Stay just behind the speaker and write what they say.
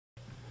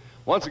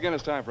Once again,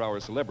 it's time for our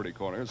Celebrity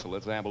Corner, so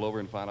let's amble over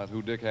and find out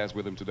who Dick has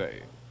with him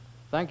today.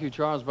 Thank you,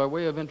 Charles. By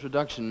way of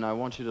introduction, I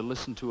want you to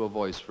listen to a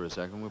voice for a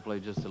second. We'll play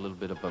just a little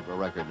bit of a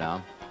record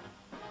now.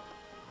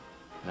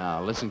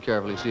 Now, listen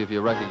carefully, see if you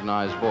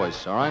recognize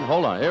voice, all right?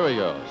 Hold on, here we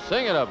go.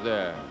 Sing it up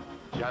there.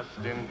 Just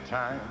in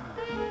time,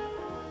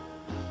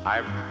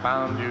 I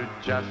found you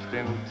just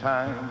in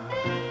time.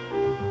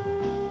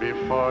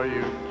 Before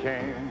you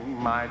came,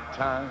 my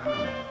time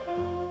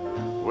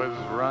was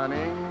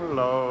running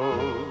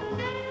low.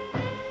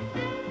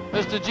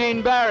 Mr.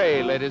 Gene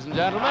Barry, ladies and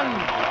gentlemen.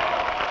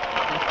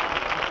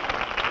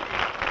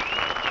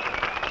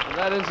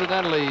 That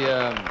incidentally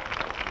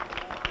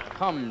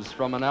comes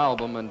from an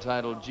album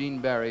entitled Gene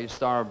Barry,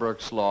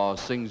 Starbuck's Law,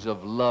 Sings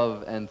of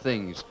Love and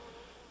Things.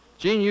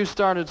 Gene, you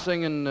started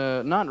singing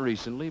not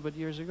recently, but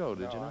years ago,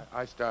 did you know?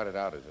 I started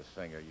out as a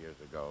singer years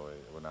ago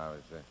when I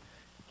was a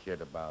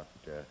kid about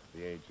the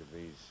age of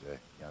these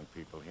young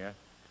people here.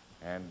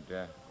 And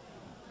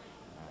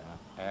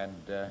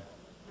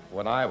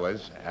when I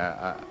was,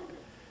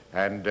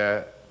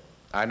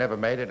 I never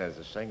made it as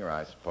a singer,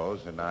 I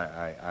suppose, and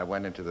I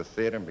went into the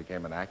theater and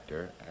became an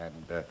actor,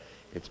 and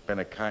it's been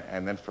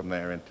and then from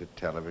there into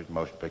television,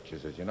 motion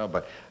pictures, as you know,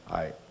 but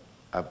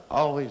I've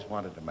always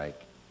wanted to make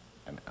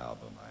an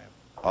album.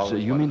 So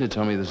you mean to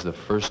tell me this is the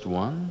first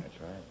one?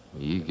 That's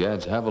right. You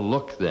gads, have a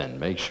look then.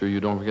 Make sure you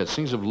don't forget.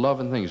 Sings of Love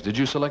and Things. Did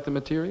you select the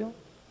material?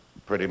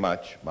 Pretty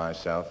much,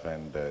 myself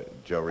and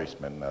Joe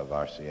Reisman of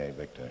RCA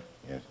Victor,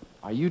 yes.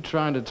 Are you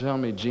trying to tell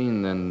me,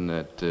 Gene, then,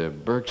 that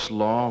Burke's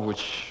Law,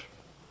 which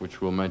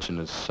we'll mention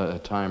a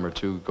time or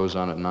two, goes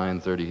on at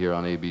 9:30 here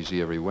on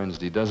ABC every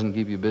Wednesday, doesn't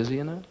keep you busy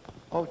in it?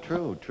 Oh,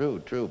 true.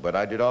 But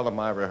I did all of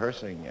my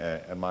rehearsing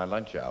in my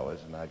lunch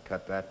hours, and I'd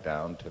cut that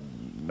down to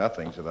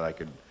nothing so that I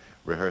could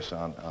rehearse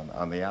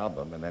on the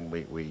album, and then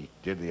we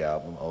did the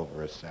album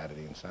over a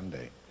Saturday and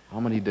Sunday. How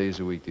many days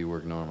a week do you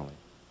work normally?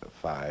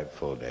 5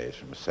 full days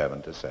from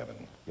 7 to 7.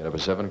 Get up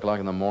at 7 o'clock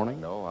in the morning?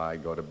 No, I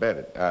go to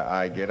bed.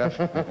 I get up.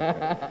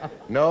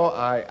 No,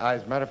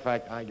 as a matter of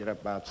fact, I get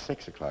up about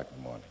 6 o'clock in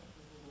the morning.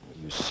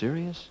 Are you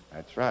serious?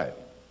 That's right.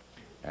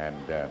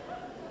 And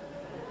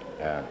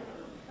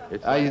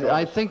it's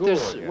I think school,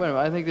 there's you know. wait a minute,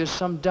 I think there's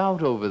some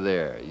doubt over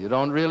there. You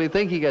don't really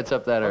think he gets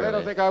up that early? They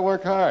don't think I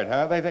work hard,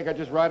 huh? They think I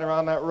just ride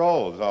around that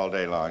Rolls all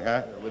day long,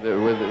 huh? With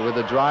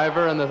the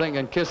driver and the thing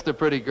and kiss the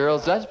pretty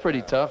girls. That's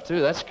pretty tough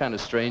too. That's kind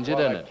of strange, isn't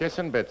it?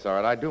 Kissing bits, all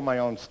right. I do my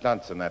own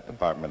stunts in that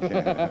department.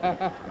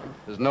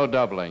 There's no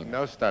doubling.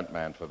 No stunt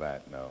man for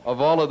that, no. Of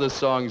all of the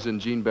songs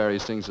in Gene Barry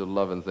Sings of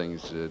Love and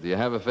Things, do you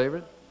have a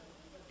favorite?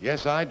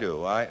 Yes, I do.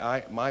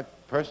 My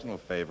personal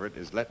favorite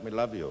is Let Me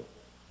Love You.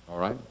 All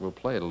right, we'll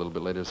play it a little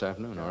bit later this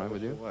afternoon, all right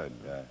with you? Would.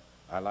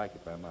 I like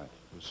it very much.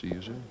 We'll see you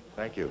soon.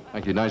 Thank you.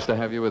 Thank you. Nice to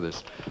have you with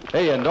us.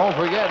 Hey, and don't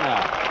forget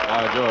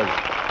now, George,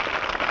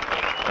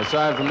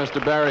 aside from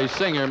Mr. Barry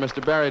Singer,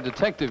 Mr. Barry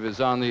Detective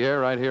is on the air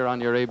right here on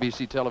your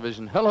ABC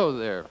television. Hello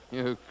there,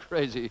 you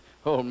crazy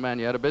old man.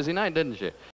 You had a busy night, didn't you?